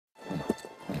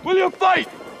Will you fight?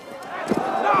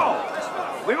 No!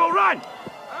 We will run!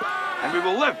 And we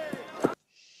will live.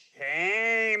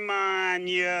 Shame on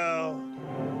you.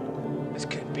 This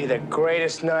could be the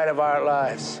greatest night of our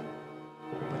lives.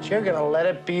 But you're gonna let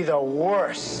it be the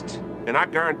worst. And I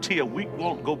guarantee a week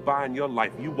won't go by in your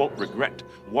life you won't regret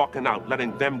walking out,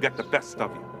 letting them get the best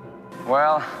of you.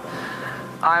 Well,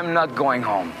 I'm not going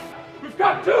home. We've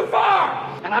got too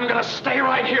far! And I'm gonna stay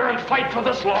right here and fight for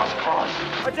this lost cause.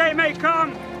 A day may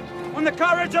come when the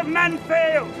courage of men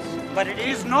fails, but it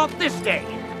is not this day.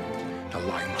 The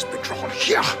line must be drawn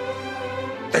here.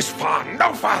 This far,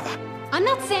 no farther. I'm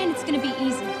not saying it's gonna be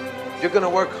easy. You're gonna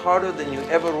work harder than you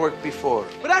ever worked before.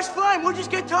 But that's fine. We'll just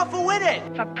get tougher with it.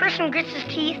 If a person grits his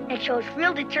teeth and shows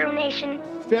real determination,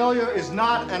 failure is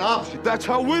not an option. That's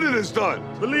how winning is done.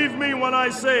 Believe me when I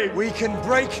say We can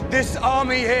break this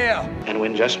army here. And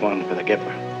win just one for the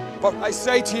Gipper. But I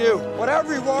say to you, what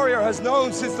every warrior has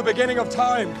known since the beginning of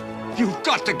time. You've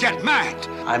got to get mad.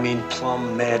 I mean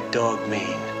plumb mad dog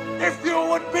mean. if you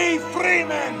would be free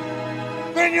men,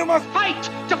 then you must Fight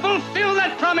to fulfill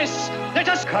that promise. Let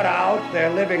us cut out their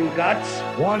living guts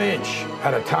 1 inch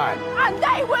at a time. And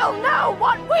they will know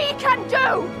what we can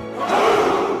do!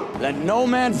 Let no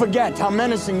man forget how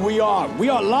menacing we are. We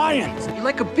are lions. You're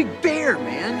like a big bear,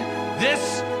 man.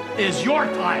 This is your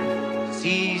time.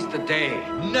 Seize the day.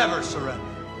 Never surrender.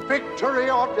 Victory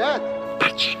or death.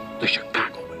 That's the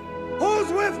Chicago way.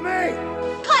 Who's with me?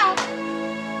 Clap!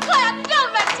 Clap!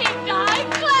 Don't let him die!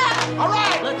 Clap! All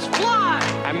right, let's fly.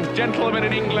 And gentlemen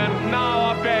in England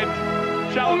now abed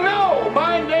shall know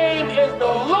my name is the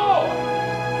Lord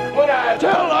when I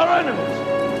tell our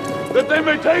enemies that they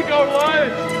may take our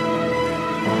lives,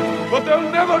 but they'll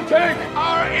never take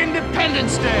Our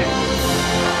Independence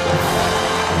Day.